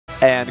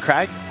And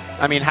Kragg,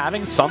 I mean,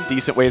 having some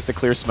decent ways to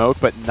clear smoke,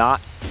 but none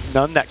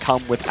that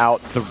come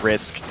without the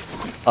risk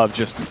of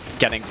just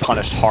getting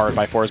punished hard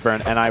by Force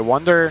Burn. And I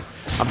wonder,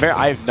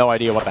 I have no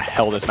idea what the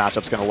hell this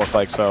matchup's going to look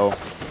like, so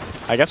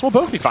I guess we'll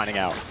both be finding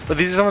out. But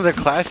these are some of the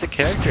classic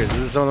characters. This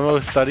is some of the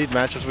most studied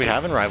matchups we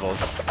have in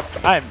Rivals.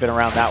 I haven't been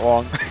around that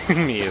long.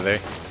 Me either.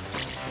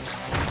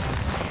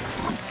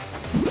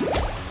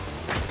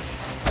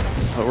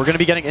 But we're going to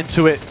be getting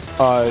into it.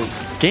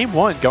 Game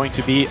 1 going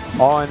to be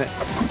on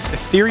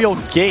Ethereal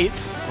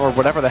Gates, or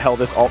whatever the hell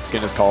this alt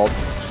skin is called.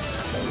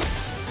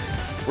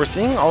 We're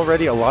seeing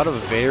already a lot of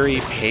very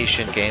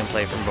patient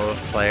gameplay from both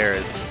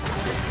players.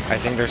 I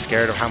think they're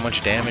scared of how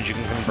much damage you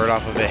can convert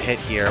off of a hit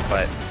here,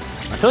 but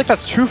I feel like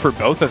that's true for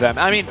both of them.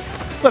 I mean,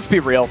 let's be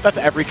real. That's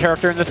every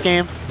character in this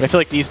game. But I feel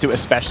like these two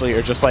especially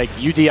are just like,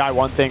 you DI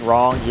one thing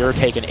wrong, you're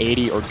taking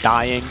 80 or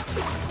dying.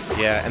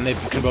 Yeah, and they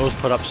can both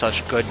put up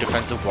such good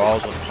defensive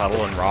walls with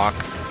Puddle and Rock.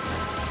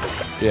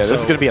 Yeah, this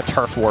is going to be a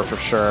turf war for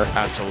sure.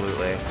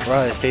 Absolutely.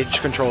 Stage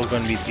control is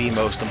going to be the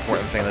most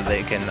important thing that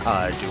they can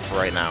do for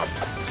right now.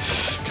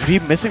 Could be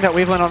missing that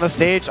waveland on the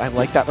stage. I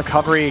like that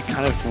recovery,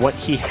 kind of what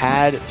he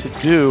had to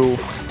do.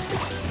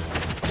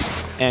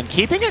 And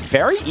keeping it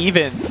very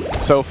even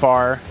so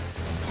far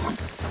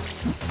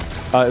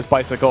is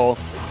Bicycle.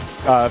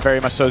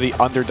 Very much so the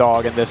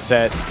underdog in this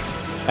set.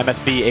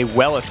 MSB, a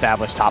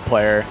well-established top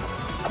player.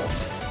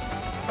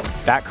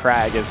 That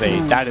Kragg is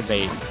that is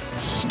a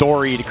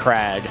storied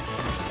Kragg.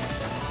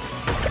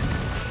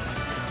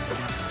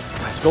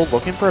 Bicycle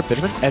looking for a bit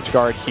of an edge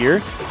guard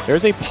here.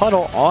 There's a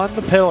Puddle on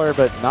the pillar,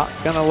 but not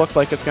gonna look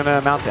like it's gonna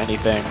amount to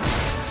anything.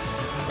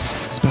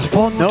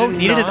 Special no,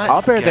 needed an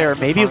up air there.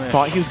 Maybe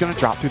thought he was gonna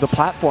drop through the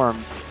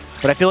platform.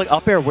 But I feel like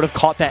up air would have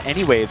caught that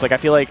anyways. Like, I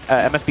feel like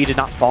MSB did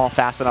not fall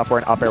fast enough where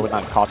an up air would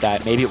not have caught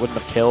that. Maybe it wouldn't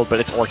have killed, but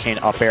it's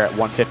Orcane up air at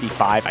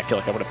 155. I feel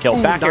like that would have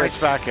killed. Back air. Nice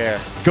back air.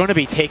 Going to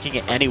be taking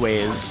it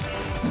anyways.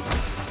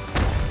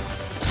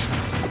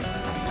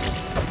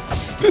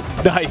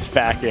 Nice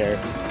back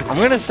air. I'm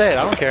going to say it.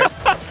 I don't care.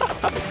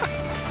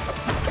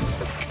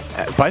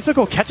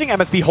 Bicycle catching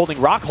MSB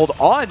holding Rock. Hold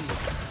on.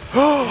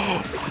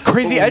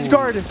 Crazy edge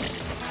guard.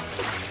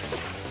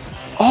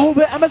 Oh,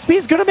 but MSB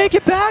is going to make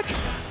it back.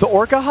 The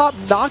Orca hop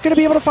not going to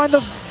be able to find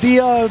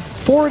the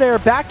forward air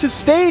back to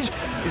stage.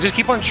 You just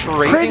keep on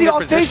trading crazy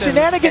off-stage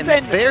shenanigans,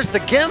 and there's the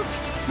Gimp.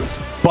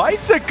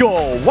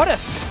 Bicycle, what a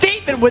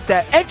statement with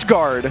that edge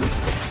guard.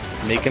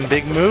 Making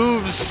big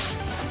moves.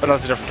 But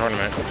that's a different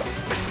tournament.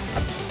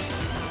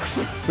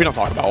 We don't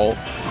talk about ult.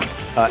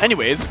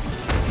 Anyways,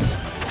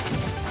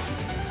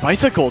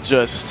 Bicycle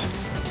just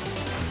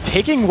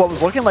taking what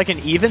was looking like an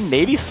even,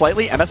 maybe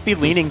slightly MSB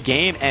leaning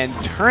game and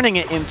turning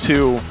it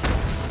into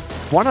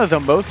one of the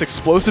most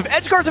explosive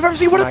edge guards I've ever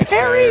seen. What a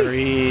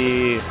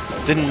parry!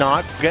 Did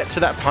not get to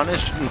that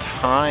punish in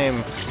time.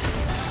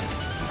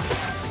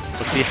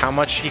 Let's see how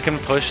much he can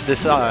push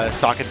this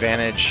stock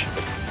advantage.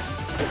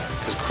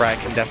 Because Kragg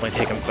can definitely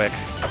take him quick.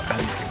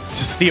 And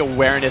just the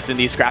awareness in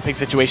these scrapping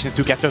situations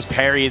to get those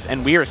parries,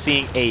 and we are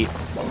seeing a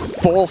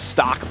full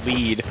stock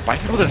lead.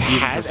 Bicycle just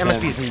has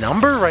MSB's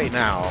number right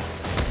now.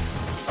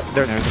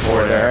 There's the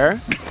forward there.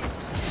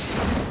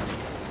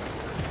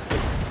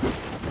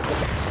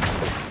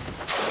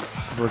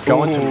 We're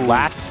going to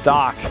last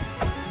stock.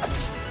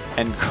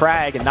 And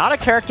Kragg, not a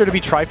character to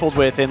be trifled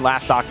with in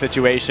last stock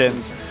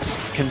situations,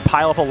 can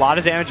pile up a lot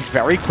of damage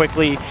very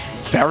quickly,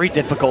 very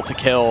difficult to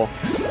kill.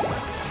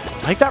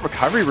 I like that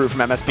recovery route from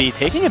MSB,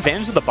 taking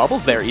advantage of the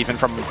bubbles there even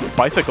from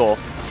Bicycle.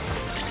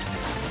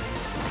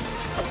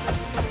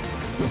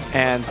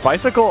 And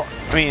Bicycle,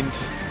 I mean,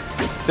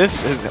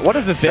 what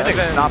has this been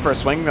if not for a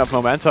swing of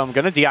momentum?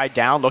 Gonna DI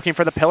down, looking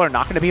for the pillar,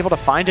 not gonna be able to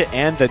find it,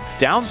 and the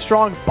down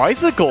strong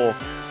Bicycle.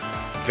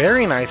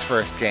 Very nice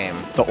first game.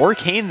 The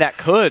Orcane that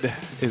could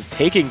is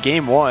taking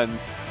game 1.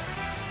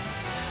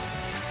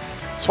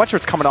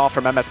 Sweatshirt's coming off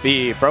from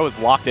MSB. Bro is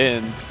locked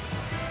in.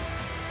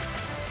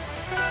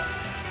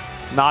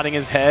 Nodding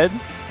his head.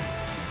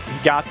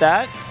 He got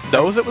that.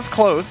 Knows it was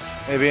close.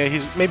 Maybe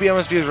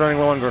MSB is running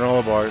low on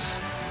granola bars.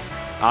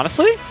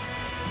 Honestly,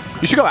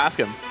 you should go ask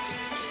him.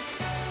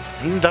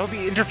 That would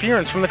be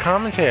interference from the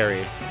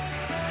commentary.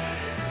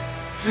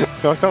 I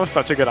feel like that was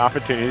such a good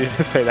opportunity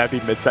to say that'd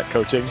be mid-set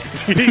coaching.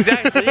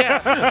 Exactly,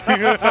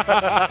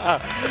 yeah.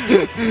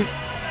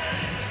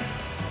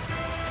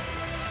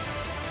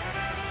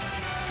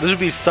 This would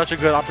be such a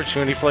good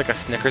opportunity for like a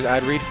Snickers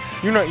ad read.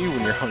 You're not you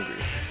when you're hungry.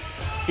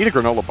 Eat a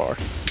granola bar.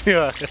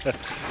 Yeah.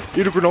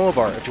 Eat a granola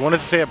bar. If you want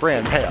us to say a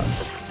brand, pay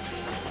us.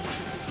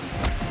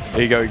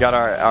 There you go. You got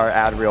our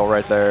ad reel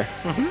right there.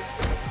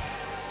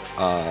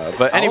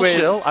 But anyways,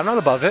 chill. I'm not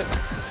above it.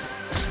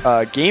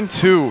 Game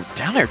 2,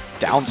 down there,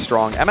 down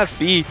strong.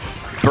 MSB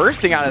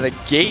bursting out of the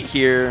gate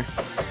here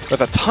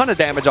with a ton of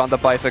damage on the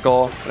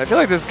Bicycle. And I feel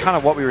like this is kind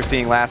of what we were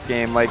seeing last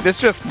game. Like, this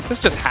just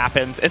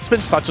happens. It's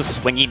been such a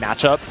swingy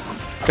matchup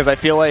because I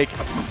feel like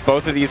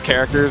both of these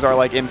characters are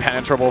like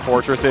impenetrable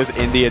fortresses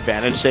in the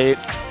advantage state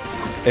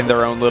in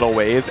their own little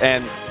ways.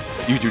 And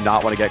you do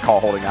not want to get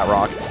caught holding that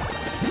Rock.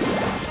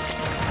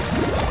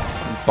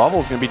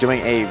 Bubble's going to be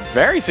doing a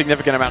very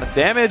significant amount of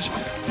damage.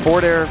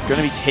 Forward air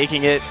going to be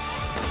taking it.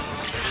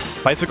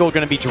 Bicycle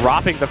going to be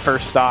dropping the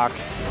first stock.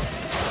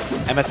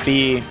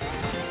 MSB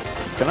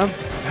going to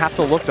have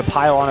to look to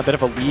pile on a bit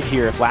of a lead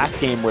here. If last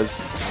game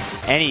was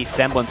any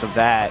semblance of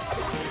that,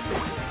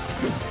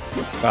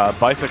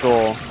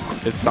 Bicycle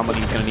is somebody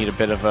who's going to need a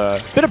bit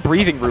of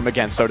breathing room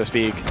against, so to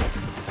speak.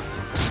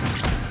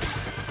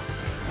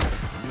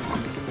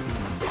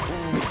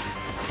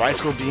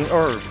 Bicycle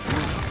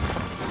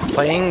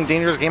playing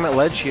dangerous game at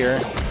ledge here.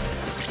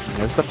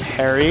 There's the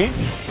parry.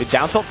 The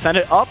down tilt, send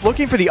it up,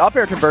 looking for the up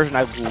air conversion.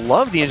 I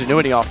love the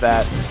ingenuity off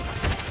that.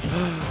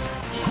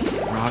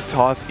 Rock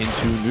toss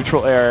into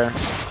neutral air.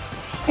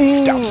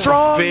 Ooh, down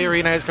strong.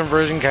 Very nice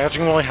conversion,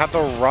 catching while he had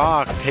the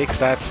rock. Takes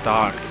that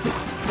stock.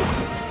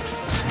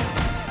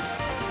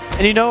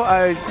 And you know,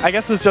 I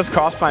guess this just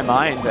crossed my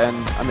mind, and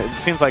I mean, it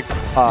seems like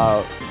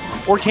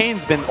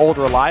Orcane's been old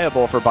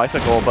reliable for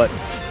Bicycle, but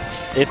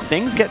if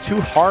things get too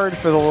hard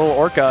for the little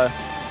Orca,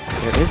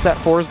 there is that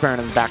Force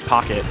Baron in the back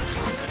pocket.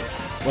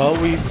 Well,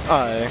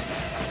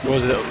 what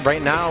was it?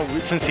 Right now,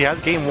 since he has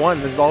game one,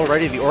 this is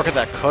already the Orca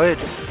that could.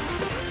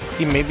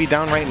 He may be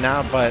down right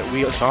now, but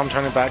we saw him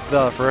turning back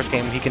the first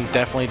game. He can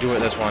definitely do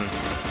it this one.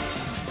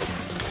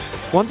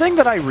 One thing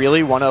that I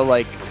really want to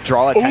like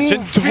draw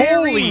attention to.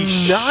 Holy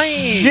nice.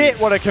 Shit,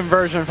 what a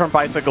conversion from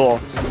Bicycle.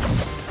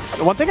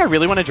 One thing I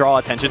really want to draw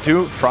attention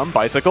to from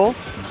Bicycle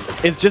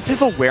is just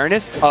his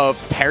awareness of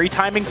parry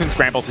timings and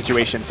scramble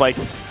situations. Like,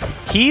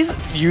 he's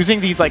using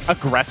these like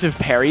aggressive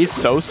parries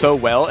so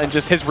well, and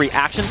just his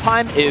reaction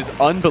time is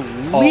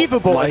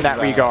unbelievable in that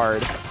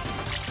regard.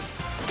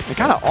 And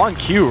kind of on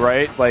cue,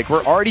 right? Like,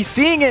 we're already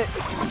seeing it.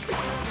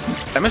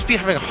 MSB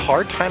having a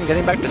hard time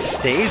getting back to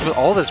stage with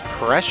all this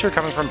pressure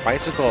coming from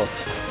Bicycle.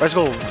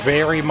 Bicycle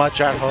very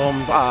much at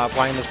home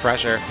applying this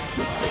pressure.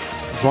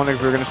 I was wondering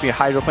if we were going to see a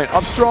Hydro Plane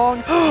up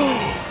strong.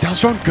 Down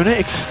strong gonna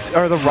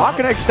the Rock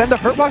gonna extend the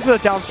hurt box to the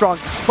down strong.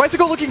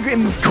 Bicycle looking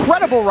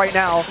incredible right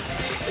now.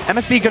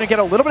 MSB gonna get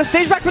a little bit of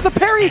stage back with the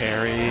parry.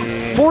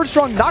 Forward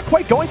strong not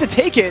quite going to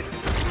take it.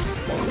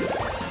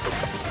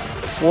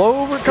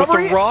 Slow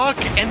recovery. With the rock,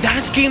 and that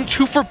is game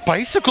two for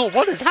Bicycle.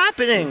 What is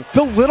happening?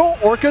 The little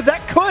Orca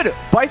that could.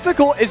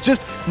 Bicycle is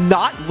just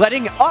not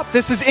letting up.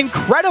 This is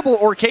incredible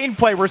Orcane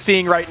play we're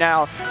seeing right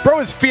now.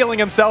 Bro is feeling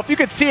himself. You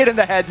could see it in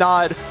the head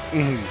nod.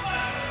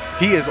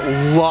 He is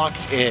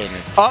locked in.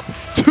 Up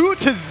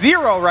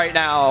 2-0 right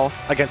now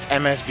against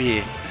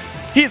MSB.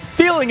 He is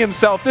feeling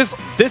himself.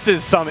 This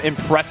is some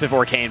impressive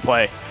Orcane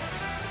play.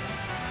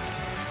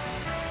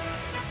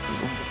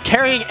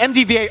 Carrying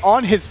MDVA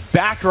on his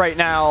back right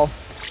now.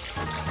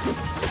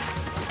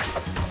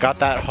 Got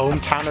that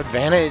hometown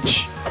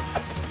advantage.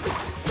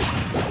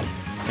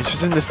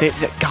 Interested in the state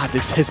that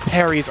his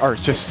parries are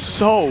just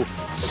so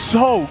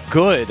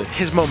good.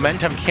 His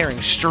momentum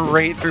carrying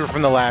straight through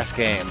from the last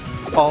game.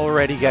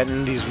 Already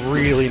getting these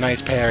really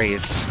nice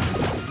parries.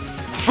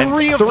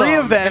 Three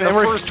of them in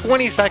the first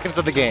 20 seconds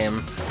of the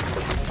game.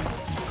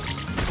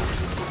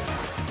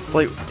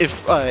 Like,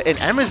 if an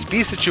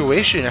MSB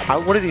situation,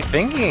 what is he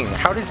thinking?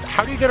 How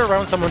do you get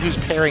around someone who's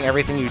parrying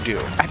everything you do?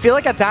 I feel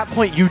like at that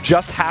point you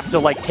just have to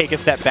like take a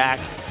step back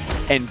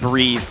and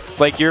breathe.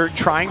 Like, you're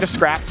trying to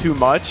scrap too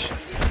much,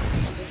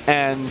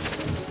 and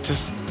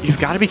just you've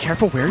got to be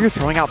careful where you're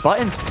throwing out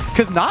buttons,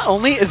 because not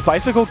only is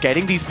Bicycle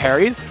getting these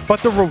parries, but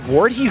the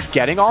reward he's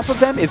getting off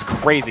of them is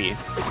crazy.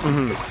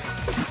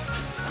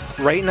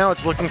 Right now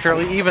it's looking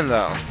fairly even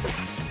though.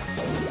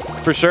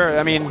 For sure.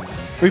 I mean,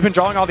 we've been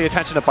drawing all the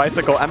attention to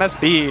Bicycle.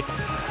 MSB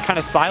kind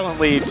of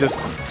silently just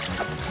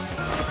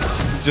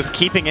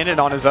keeping in it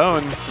on his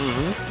own.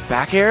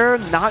 Back air,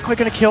 not quite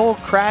going to kill.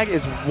 Kragg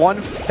is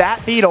one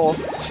fat beetle.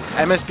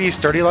 MSB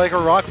sturdy like a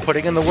rock,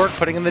 putting in the work,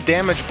 putting in the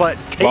damage, but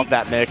love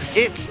that mix.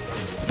 It's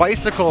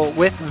Bicycle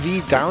with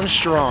the down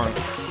strong.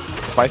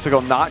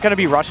 Bicycle not going to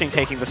be rushing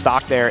taking the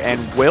stock there, and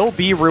will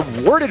be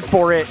rewarded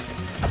for it.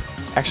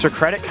 Extra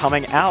credit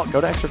coming out.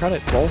 Go to extra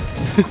credit. Roll.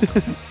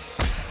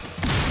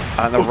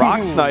 And the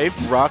rock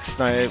sniped. Rock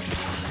sniped.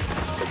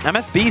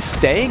 MSB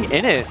staying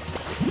in it.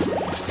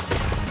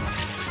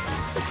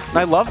 And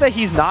I love that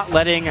he's not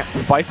letting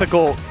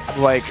Bicycle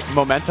like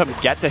momentum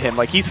get to him.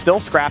 Like, he's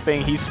still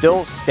scrapping. He's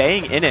still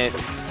staying in it.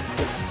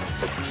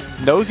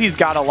 Knows he's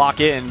got to lock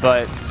in,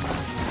 but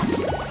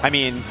I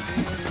mean,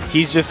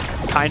 he's just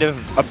kind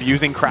of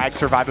abusing Kragg's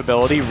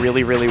survivability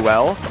really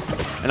well.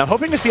 And I'm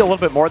hoping to see a little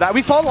bit more of that.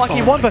 We saw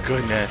Lucky one, but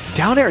goodness.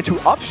 Down air to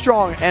up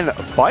strong, and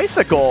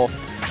Bicycle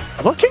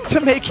looking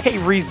to make a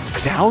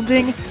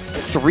resounding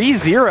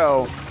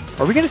 3-0.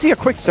 Are we going to see a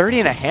quick 30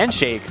 and a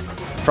handshake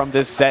from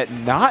this set?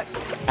 Not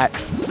at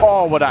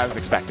all what I was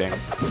expecting.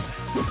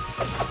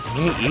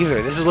 Me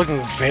either. This is looking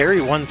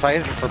very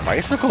one-sided for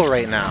Bicycle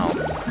right now.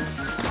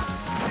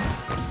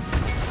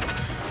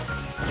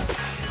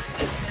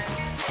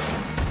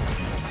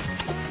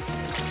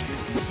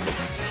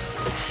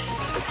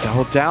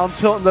 Double down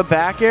tilt in the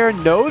back air.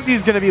 Knows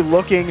he's going to be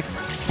looking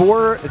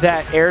for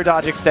that air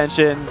dodge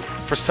extension.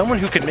 For someone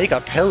who can make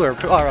a pillar,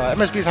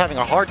 MSB is having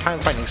a hard time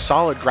finding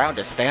solid ground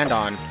to stand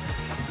on.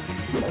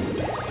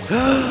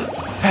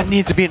 That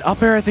needs to be an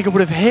up air. I think it would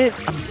have hit.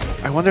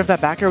 I wonder if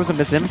that back air was a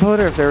misinput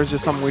or if there was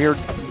just some weird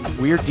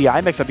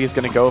DI mix-up he was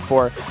going to go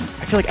for.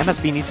 I feel like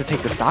MSB needs to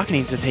take the stock and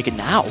he needs to take it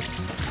now.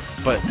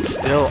 But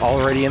still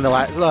already in the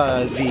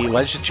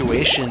ledge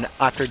situation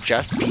after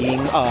just being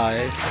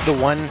the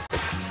one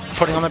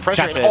putting on the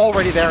pressure. It's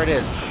already there it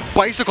is.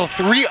 Bicycle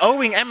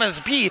 3-0ing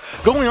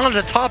MSB going on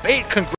to top 8.